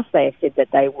the past. They have said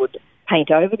that they would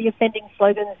paint over the offending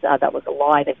slogans. That was a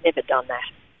lie. They've never done that.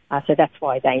 So that's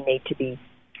why they need to be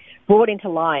brought into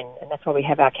line, and that's why we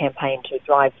have our campaign to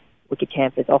drive wicked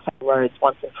campers off our roads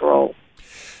once and for all.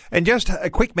 And just a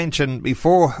quick mention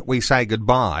before we say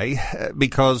goodbye,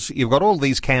 because you've got all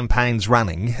these campaigns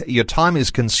running, your time is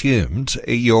consumed,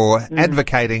 you're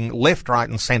advocating left, right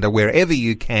and centre wherever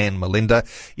you can, Melinda.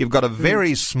 You've got a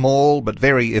very small but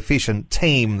very efficient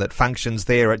team that functions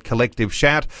there at Collective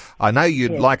Shout. I know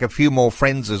you'd like a few more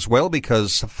friends as well,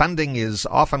 because funding is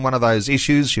often one of those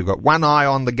issues. You've got one eye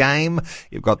on the game,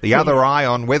 you've got the other eye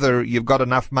on whether you've got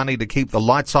enough money to keep the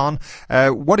lights on.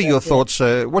 What are your thoughts?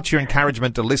 What's your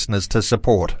encouragement to listeners to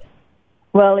support?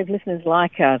 Well, if listeners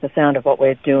like the sound of what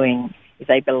we're doing, if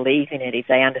they believe in it, if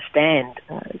they understand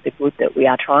the good that we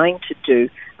are trying to do,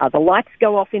 the lights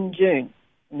go off in June,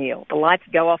 Neil. The lights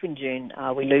go off in June.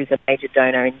 We lose a major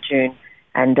donor in June,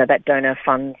 and that donor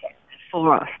funds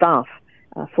for our staff,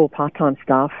 for part-time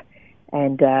staff,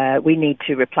 and we need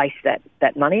to replace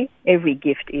that money. Every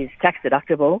gift is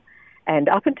tax-deductible, and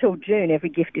up until June, every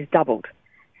gift is doubled.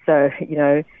 So,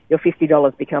 your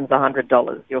 $50 becomes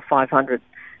 $100. Your $500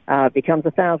 becomes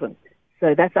 $1,000.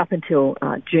 So that's up until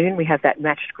June. We have that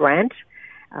matched grant.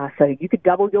 So you could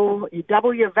double your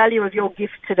value of your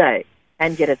gift today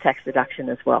and get a tax deduction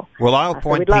as well. Well, I'll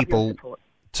point people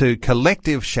to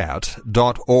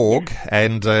collectiveshout.org,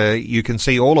 and you can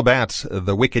see all about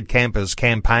the Wicked Campers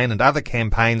campaign and other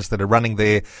campaigns that are running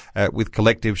there with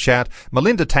Collective Shout.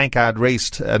 Melinda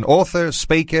Tankard-Reist, an author,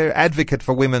 speaker, advocate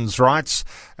for women's rights.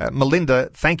 Melinda,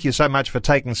 thank you so much for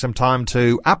taking some time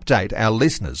to update our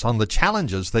listeners on the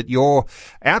challenges that you're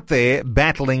out there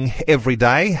battling every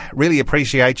day. Really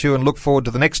appreciate you and look forward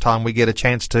to the next time we get a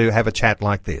chance to have a chat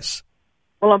like this.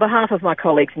 Well, on behalf of my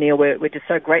colleagues, Neil, we're just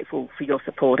so grateful for your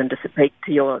support and to speak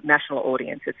to your national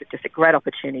audience. It's just a great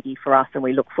opportunity for us, and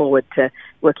we look forward to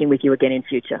working with you again in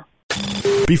future.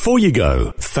 Before you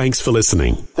go, thanks for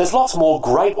listening. There's lots more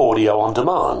great audio on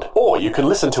demand, or you can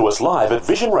listen to us live at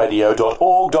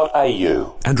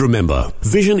visionradio.org.au. And remember,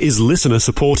 Vision is listener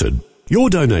supported. Your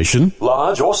donation,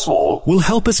 large or small, will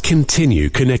help us continue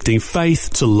connecting faith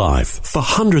to life for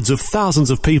hundreds of thousands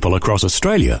of people across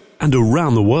Australia and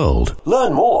around the world.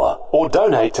 Learn more or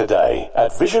donate today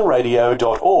at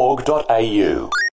visionradio.org.au.